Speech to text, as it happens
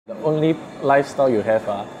The only lifestyle you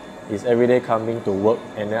have is every day coming to work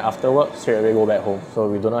and then after work straight away go back home. So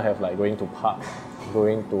we do not have like going to park,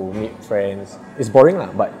 going to meet friends. It's boring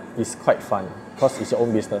lah, but it's quite fun because it's your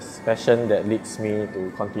own business. Passion that leads me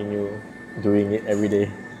to continue doing it every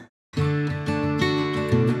day.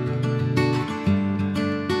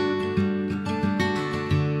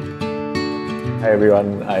 Hi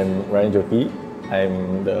everyone, I'm Ryan Jyoti.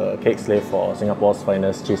 I'm the cake slave for Singapore's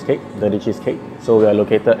finest cheesecake, Dirty Cheesecake. So we are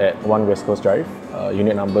located at 1 West Coast Drive,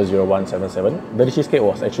 unit number 0177. Dirty Cheesecake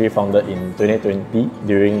was actually founded in 2020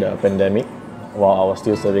 during the pandemic while I was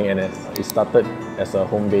still serving NS. It started as a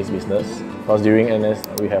home-based business because during NS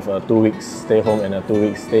we have a 2 weeks stay home and a 2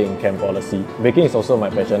 weeks stay in camp policy. Baking is also my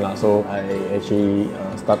passion lah, so I actually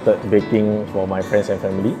started baking for my friends and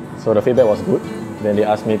family. So the feedback was good. Then they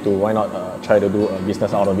asked me to why not try to do a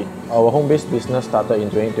business out of it. Our home-based business started in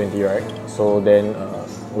 2020, right? So then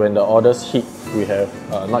when the orders hit, we have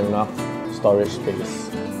not enough storage space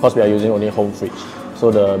because we are using only home fridge. So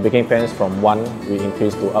the baking pans from 1, we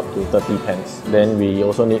increased to up to 30 pans. Then we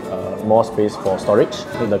also need more space for storage,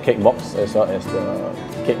 the cake box as well as the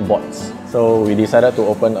cake boards. So we decided to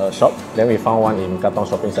open a shop. Then we found one in Katong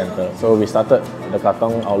Shopping Centre. So we started the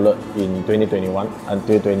Katong outlet in 2021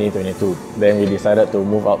 until 2022. Then we decided to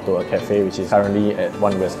move out to a cafe which is currently at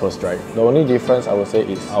 1 West Coast Drive. The only difference I would say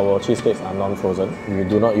is our cheesecakes are non-frozen. We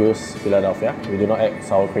do not use Philadelphia. We do not add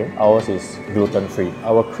sour cream. Ours is gluten-free.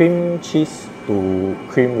 Our cream cheese to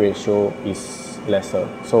cream ratio is lesser,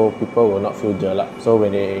 so people will not feel jelak. So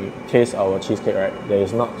when they taste our cheesecake, right, there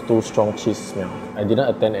is not too strong cheese smell. I didn't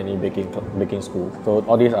attend any baking school, so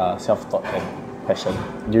all these are self-taught and passion.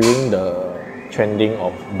 During the trending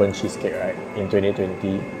of burnt cheesecake, right, in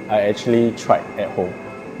 2020, I actually tried at home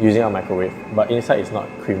using a microwave, but inside it's not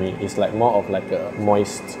creamy. It's like more of like a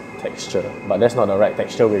moist texture, but that's not the right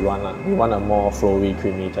texture we want. We want a more flowy,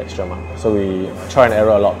 creamy texture. So we try and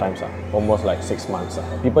error a lot of times, almost like 6 months.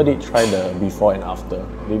 People did try the before and after.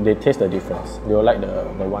 They taste the difference. They will like the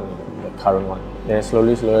one, the current one. Then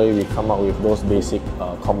slowly we come up with those basic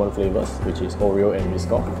common flavors, which is Oreo and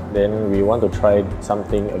Biscoff. Then we want to try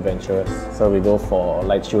something adventurous, so we go for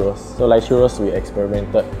light churros. So light churros we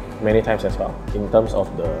experimented many times as well in terms of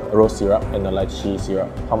the rose syrup and the lychee syrup,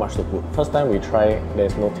 how much to put. First time we tried,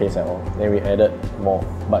 there's no taste at all. Then we added more,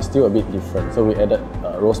 but still a bit different. So we added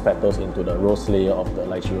rose petals into the rose layer of the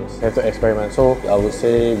light churros. We have to experiment. So I would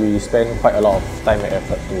say we spend quite a lot of time and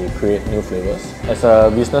effort to create new flavors. As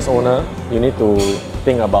a business owner, you need to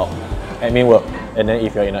think about admin work. And then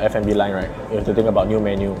if you're in an F&B line, right, you have to think about new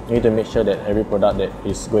menu. You need to make sure that every product that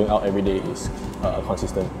is going out every day is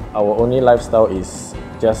consistent. Our only lifestyle is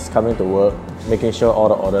just coming to work, making sure all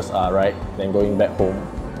the orders are right, then going back home,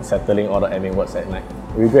 settling all the admin works at night.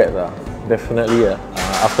 Regrets, definitely.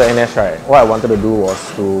 After NS, right, what I wanted to do was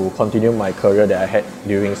to continue my career that I had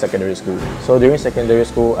during secondary school. So during secondary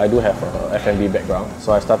school, I do have a F&B background.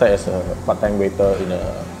 So I started as a part-time waiter in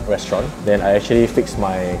a restaurant. Then I actually fixed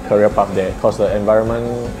my career path there because the environment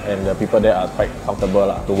and the people there are quite comfortable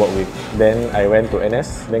to work with. Then I went to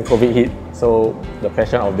NS, then COVID hit, so the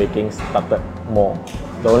passion of baking started more.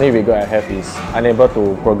 The only regret I have is unable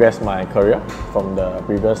to progress my career from the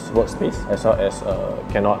previous workspace, as well as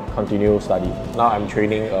cannot continue study. Now I'm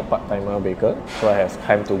training a part-timer baker, so I have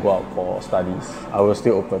time to go out for studies. I will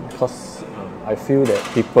still open because I feel that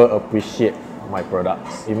people appreciate my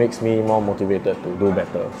products. It makes me more motivated to do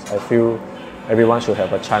better. I feel everyone should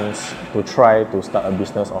have a chance to try to start a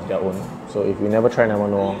business of their own. So if you never try, never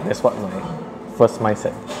know. That's what my first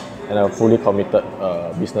mindset. And a fully committed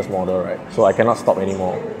business model, right? So I cannot stop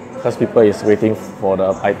anymore because people is waiting for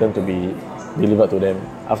the item to be delivered to them.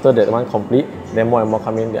 After that one complete, then more and more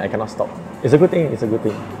come in, then I cannot stop. It's a good thing, it's a good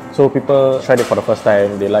thing. So people tried it for the first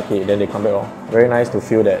time, they like it, then they come back. Very nice to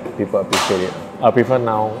feel that people appreciate it. I prefer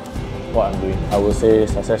now what I'm doing. I would say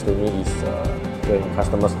success to me is when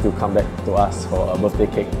customers still come back to us for a birthday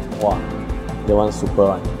cake. Wow, they want super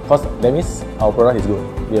one. Because that means our product is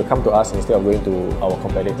good. They'll come to us instead of going to our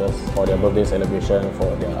competitors for their birthday celebration,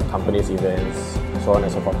 for their company's events, so on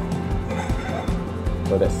and so forth.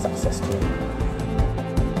 So that's success to me.